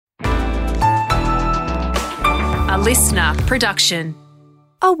listener production.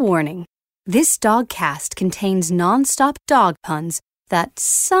 A warning. This Dogcast contains non-stop dog puns that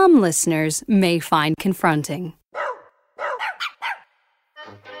some listeners may find confronting.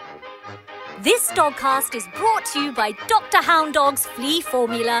 This Dogcast is brought to you by Dr. Hound Dog's Flea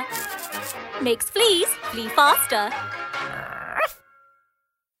Formula. Makes fleas flee faster.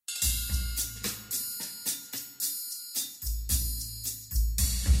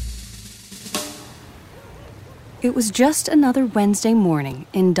 It was just another Wednesday morning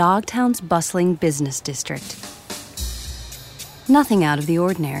in Dogtown's bustling business district. Nothing out of the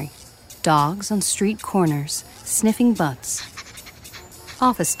ordinary. Dogs on street corners, sniffing butts.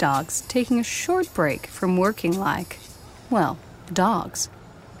 Office dogs taking a short break from working like, well, dogs,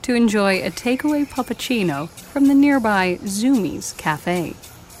 to enjoy a takeaway puppuccino from the nearby Zoomies Cafe.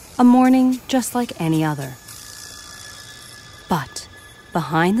 A morning just like any other. But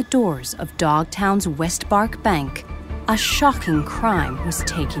behind the doors of Dogtown's Westbark Bank, a shocking crime was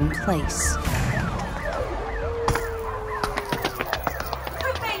taking place. We've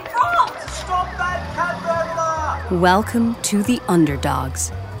been robbed! Stop that cat burglar! Welcome to the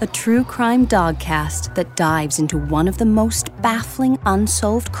Underdogs, a true crime dogcast that dives into one of the most baffling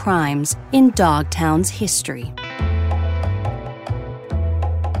unsolved crimes in Dogtown's history.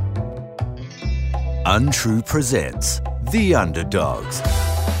 Untrue presents The Underdogs,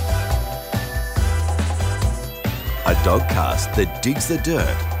 a dogcast that digs the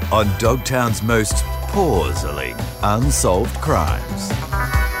dirt on Dogtown's most puzzling unsolved crimes.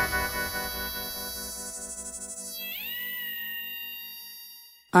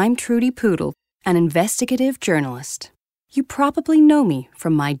 I'm Trudie Poodle, an investigative journalist. You probably know me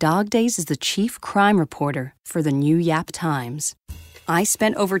from my dog days as the chief crime reporter for the New Yap Times. I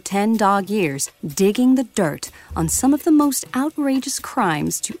spent over 10 dog years digging the dirt on some of the most outrageous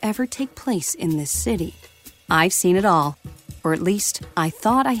crimes to ever take place in this city. I've seen it all, or at least I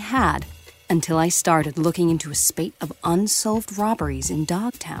thought I had, until I started looking into a spate of unsolved robberies in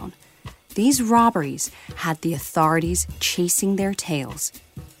Dogtown. These robberies had the authorities chasing their tails,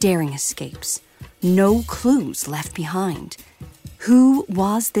 daring escapes, no clues left behind. Who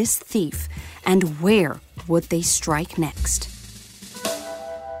was this thief, and where would they strike next?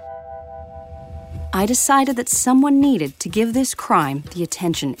 I decided that someone needed to give this crime the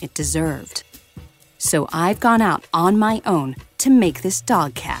attention it deserved. So I've gone out on my own to make this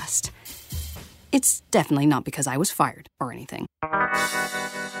dogcast. It's definitely not because I was fired or anything.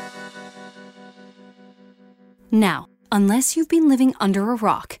 Now, unless you've been living under a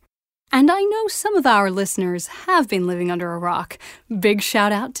rock, and I know some of our listeners have been living under a rock, big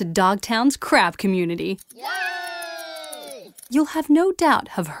shout out to Dogtown's crab community. Yay! You'll have no doubt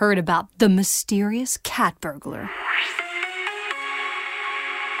have heard about the mysterious cat burglar.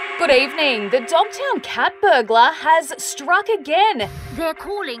 Good evening. The Dogtown cat burglar has struck again. They're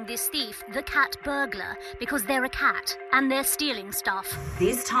calling this thief the cat burglar because they're a cat and they're stealing stuff.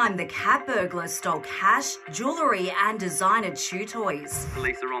 This time the cat burglar stole cash, jewellery and designer chew toys.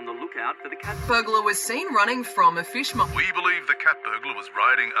 Police are on the lookout for the cat burglar was seen running from a fish market. We believe the cat burglar was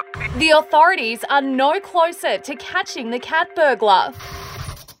riding a pig. The authorities are no closer to catching the cat burglar.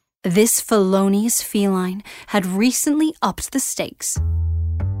 This felonious feline had recently upped the stakes.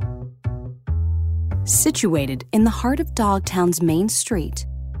 Situated in the heart of Dogtown's main street,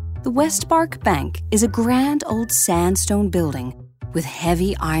 the Westbark Bank is a grand old sandstone building with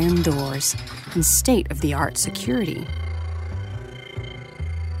heavy iron doors and state-of-the-art security.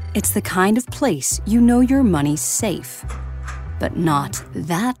 It's the kind of place you know your money's safe, but not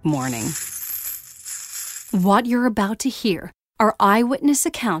that morning. What you're about to hear are eyewitness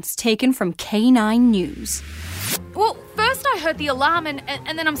accounts taken from K9 News. Well, first I heard the alarm and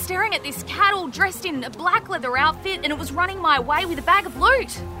then I'm staring at this cat all dressed in a black leather outfit and it was running my way with a bag of loot.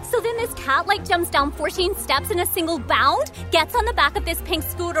 So then this cat jumps down 14 steps in a single bound, gets on the back of this pink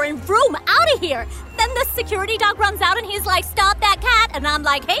scooter and vroom, out of here. Then the security dog runs out and he's like, stop that cat. And I'm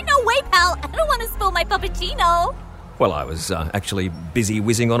like, hey, no way, pal. I don't want to spill my puppuccino. Well, I was actually busy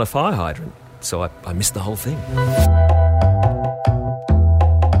whizzing on a fire hydrant, so I missed the whole thing.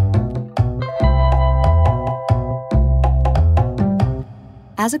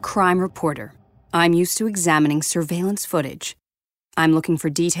 As a crime reporter, I'm used to examining surveillance footage. I'm looking for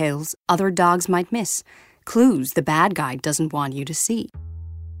details other dogs might miss, clues the bad guy doesn't want you to see.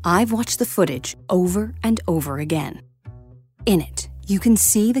 I've watched the footage over and over again. In it, you can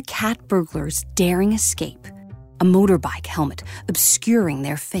see the cat burglar's daring escape, a motorbike helmet obscuring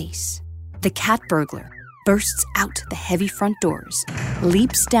their face. The cat burglar bursts out the heavy front doors,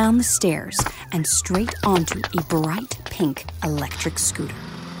 leaps down the stairs, and straight onto a bright pink electric scooter.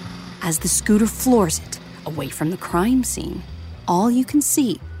 As the scooter floors it, away from the crime scene, all you can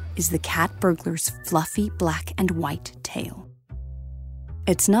see is the cat burglar's fluffy black and white tail.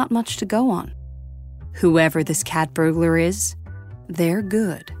 It's not much to go on. Whoever this cat burglar is, they're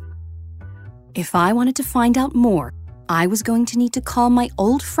good. If I wanted to find out more, I was going to need to call my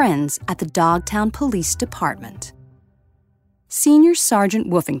old friends at the Dogtown Police Department. Senior Sergeant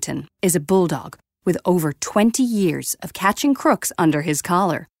Woofington is a bulldog with over 20 years of catching crooks under his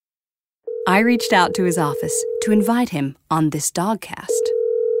collar. I reached out to his office to invite him on this Dogcast.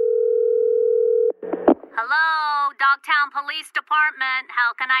 Hello, Dogtown Police Department.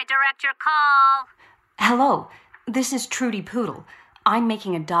 How can I direct your call? Hello, this is Trudie Poodle. I'm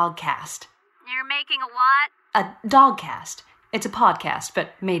making a Dogcast. You're making a what? A Dogcast. It's a podcast,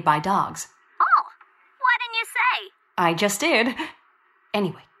 but made by dogs. Oh, why didn't you say? I just did.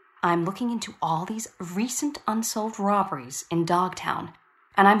 Anyway, I'm looking into all these recent unsolved robberies in Dogtown,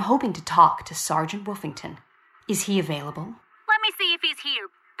 and I'm hoping to talk to Sergeant Woofington. Is he available? Let me see if he's here.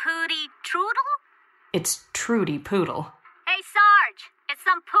 Pooty Trudie? It's Trudie Poodle. Hey, Sarge, it's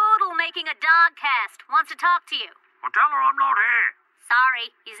some poodle making a Dogcast. Wants to talk to you. Well, tell her I'm not here.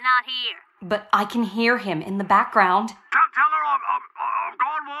 Sorry, he's not here. But I can hear him in the background. Tell her I'm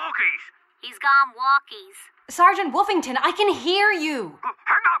gone walkies. He's gone walkies. Sergeant Woofington, I can hear you.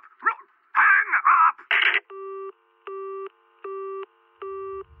 Hang up! Hang up!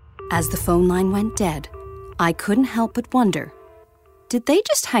 As the phone line went dead, I couldn't help but wonder, did they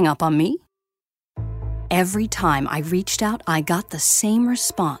just hang up on me? Every time I reached out, I got the same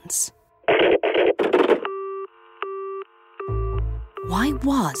response. Why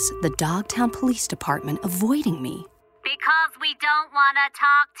was the Dogtown Police Department avoiding me? Because we don't want to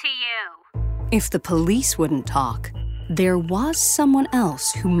talk to you. If the police wouldn't talk, there was someone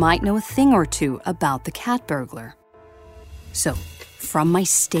else who might know a thing or two about the cat burglar. So, from my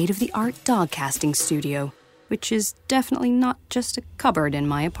state-of-the-art dogcasting studio, which is definitely not just a cupboard in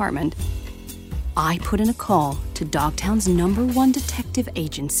my apartment, I put in a call to Dogtown's #1 detective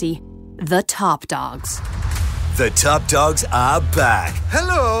agency, the Top Dogs. The Top Dogs are back.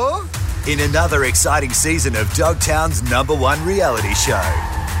 Hello! In another exciting season of Dogtown's #1 reality show.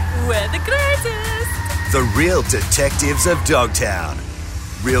 We're the greatest! The real detectives of Dogtown.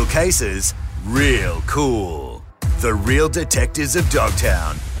 Real cases, real cool. The Real Detectives of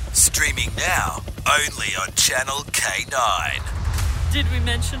Dogtown. Streaming now, only on Channel K9. Did we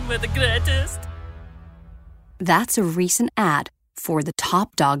mention we're the greatest? That's a recent ad for the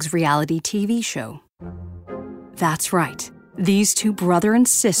Top Dogs reality TV show. That's right. These two brother and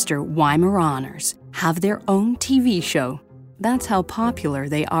sister Weimaraners have their own TV show. That's how popular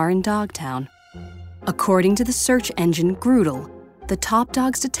they are in Dogtown. According to the search engine Poodle, the Top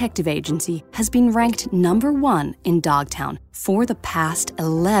Dogs detective agency has been ranked #1 in Dogtown for the past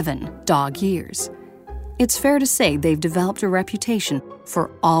 11 dog years. It's fair to say they've developed a reputation for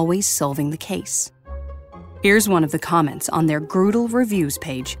always solving the case. Here's one of the comments on their Poodle reviews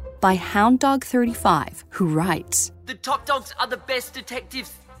page by HoundDog35, who writes, "The Top Dogs are the best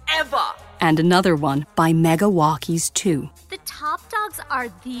detectives ever!" And another one by Megawalkies2. The Top Dogs are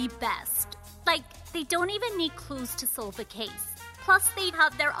the best. Like, they don't even need clues to solve a case. Plus, they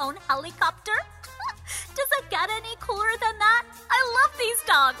have their own helicopter. Does it get any cooler than that? I love these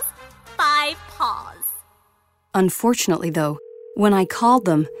dogs. 5 paws. Unfortunately, though, when I called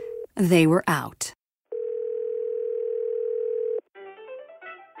them, they were out.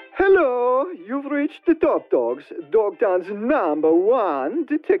 Hello, you've reached the Top Dogs, Dogtown's #1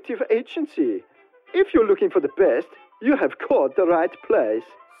 detective agency. If you're looking for the best, you have caught the right place.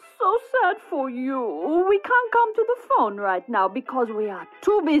 So sad for you. We can't come to the phone right now because we are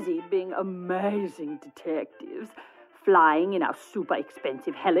too busy being amazing detectives. Flying in our super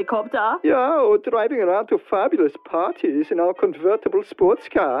expensive helicopter. Yeah, or driving around to fabulous parties in our convertible sports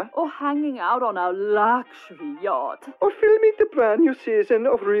car. Or hanging out on our luxury yacht. Or filming the brand new season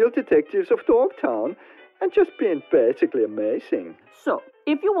of Real Detectives of Dogtown and just being basically amazing. So,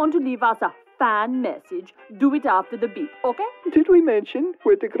 if you want to leave us a fan message, do it after the beep, okay? Did we mention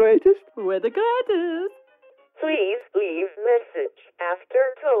we're the greatest? We're the greatest. Please leave message after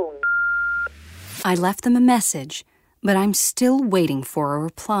tone. I left them a message, but I'm still waiting for a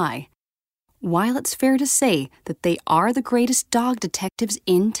reply. While it's fair to say that they are the greatest dog detectives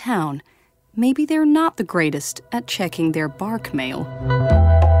in town, maybe they're not the greatest at checking their bark mail.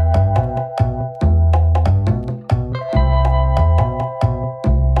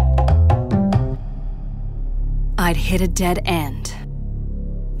 I'd hit a dead end.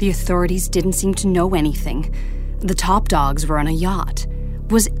 The authorities didn't seem to know anything. The Top Dogs were on a yacht.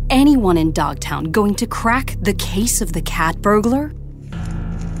 Was anyone in Dogtown going to crack the case of the cat burglar?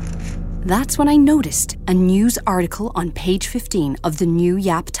 That's when I noticed a news article on page 15 of the New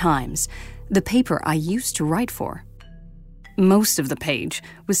Yap Times, the paper I used to write for. Most of the page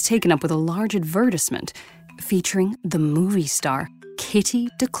was taken up with a large advertisement featuring the movie star Kitty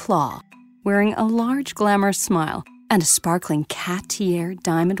DeClaw, wearing a large glamorous smile and a sparkling Cartier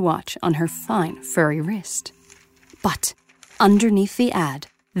diamond watch on her fine furry wrist. But underneath the ad,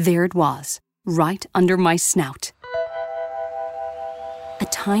 there it was, right under my snout. A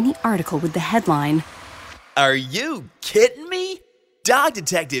tiny article with the headline, "Are you kidding me? Dog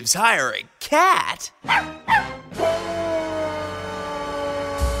detectives hire a cat?"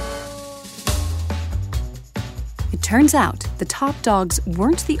 It turns out the top dogs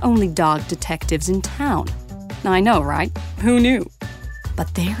weren't the only dog detectives in town. I know, right? Who knew?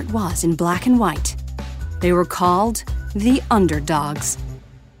 But there it was in black and white. They were called the Underdogs.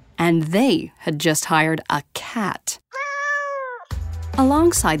 And they had just hired a cat.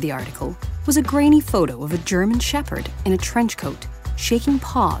 Alongside the article was a grainy photo of a German shepherd in a trench coat, shaking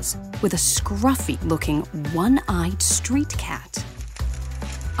paws with a scruffy-looking, one-eyed street cat.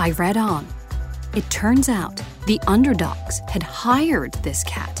 I read on. It turns out the Underdogs had hired this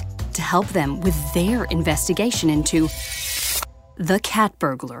cat to help them with their investigation into the cat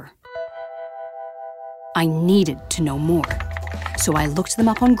burglar. I needed to know more, so I looked them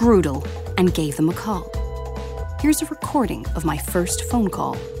up on Poodle and gave them a call. Here's a recording of my first phone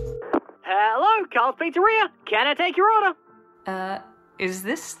call. Hello, Carl's Pizzeria. Can I take your order? Is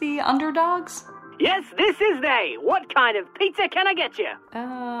this the Underdogs? Yes, this is they. What kind of pizza can I get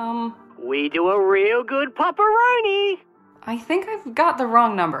you? We do a real good pepperoni. I think I've got the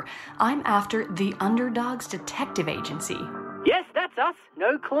wrong number. I'm after the Underdogs Detective Agency. Yes, that's us.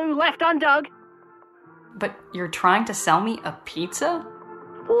 No clue left undug. But you're trying to sell me a pizza?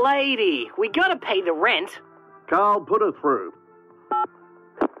 Lady, we gotta pay the rent. Carl, put her through.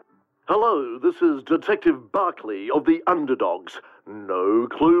 Hello, this is Detective Barkley of the Underdogs. No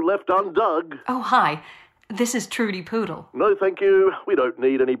clue left undug. Oh, hi. This is Trudie Poodle. No, thank you. We don't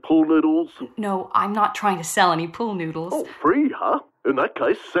need any pool noodles. No, I'm not trying to sell any pool noodles. Oh, free, huh? In that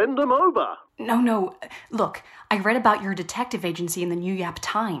case, send them over. No. Look, I read about your detective agency in the New Yap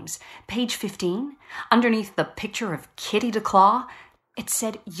Times. Page 15, underneath the picture of Kitty DeClaw, it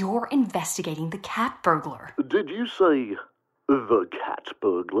said you're investigating the cat burglar. Did you say the cat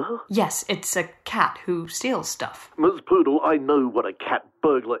burglar? Yes, it's a cat who steals stuff. Ms. Poodle, I know what a cat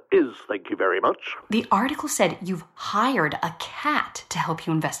burglar is, thank you very much. The article said you've hired a cat to help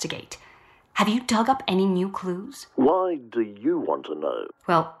you investigate. Have you dug up any new clues? Why do you want to know?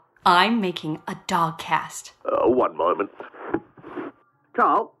 Well, I'm making a Dogcast. One moment.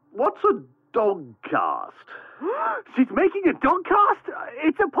 Carl, what's a Dogcast? She's making a Dogcast?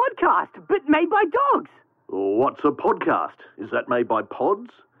 It's a podcast, but made by dogs. What's a podcast? Is that made by pods?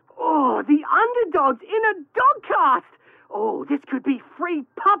 Oh, the Underdogs in a Dogcast! Oh, this could be free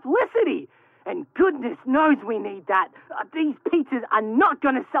publicity. And goodness knows we need that. These pizzas are not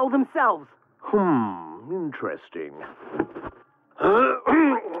going to sell themselves. Interesting.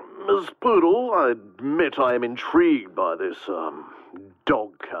 Ms. Poodle, I admit I am intrigued by this,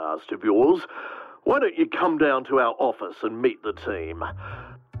 Dogcast of yours. Why don't you come down to our office and meet the team?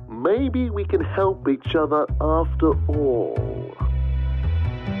 Maybe we can help each other after all.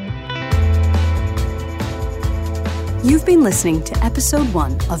 You've been listening to episode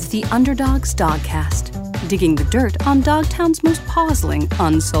 1 of the Underdogs Dogcast, digging the dirt on Dogtown's most puzzling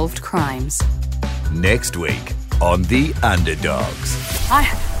unsolved crimes. Next week on the Underdogs.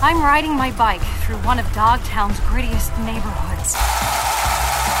 I'm riding my bike through one of Dogtown's grittiest neighborhoods.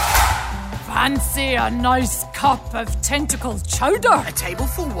 Fancy a nice cup of tentacled chowder? A table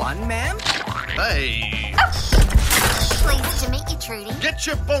for one, ma'am? Hey! Pleased to meet you, Trudie. Get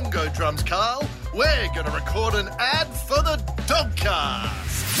your bongo drums, Carl. We're going to record an ad for the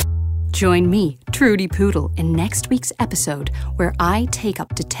Dogcast. Join me, Trudie Poodle, in next week's episode where I take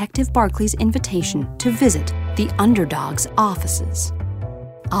up Detective Barkley's invitation to visit the Underdogs' offices.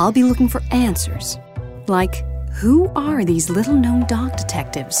 I'll be looking for answers, like who are these little-known dog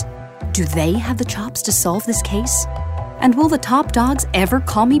detectives? Do they have the chops to solve this case? And will the top dogs ever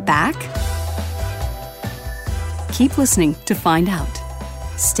call me back? Keep listening to find out.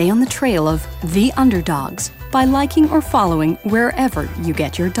 Stay on the trail of The Underdogs by liking or following wherever you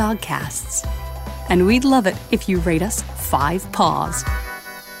get your Dogcasts. And we'd love it if you rate us 5 paws.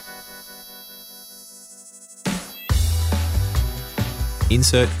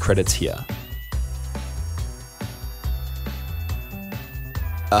 Insert credits here.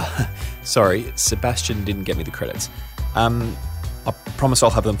 Sorry, Sebastian didn't get me the credits. I promise I'll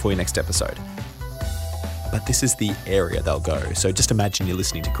have them for you next episode. but this is the area they'll go. So just imagine you're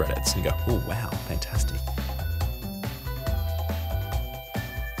listening to credits and you go, oh, wow, fantastic.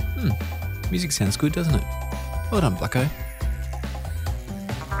 Music sounds good, doesn't it? Well done, Blacko.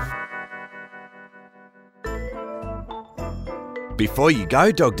 Before you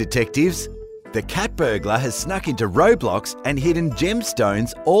go, dog detectives, the cat burglar has snuck into Roblox and hidden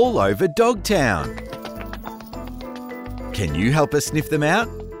gemstones all over Dogtown. Can you help us sniff them out?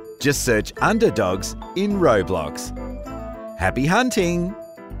 Just search Underdogs in Roblox. Happy hunting!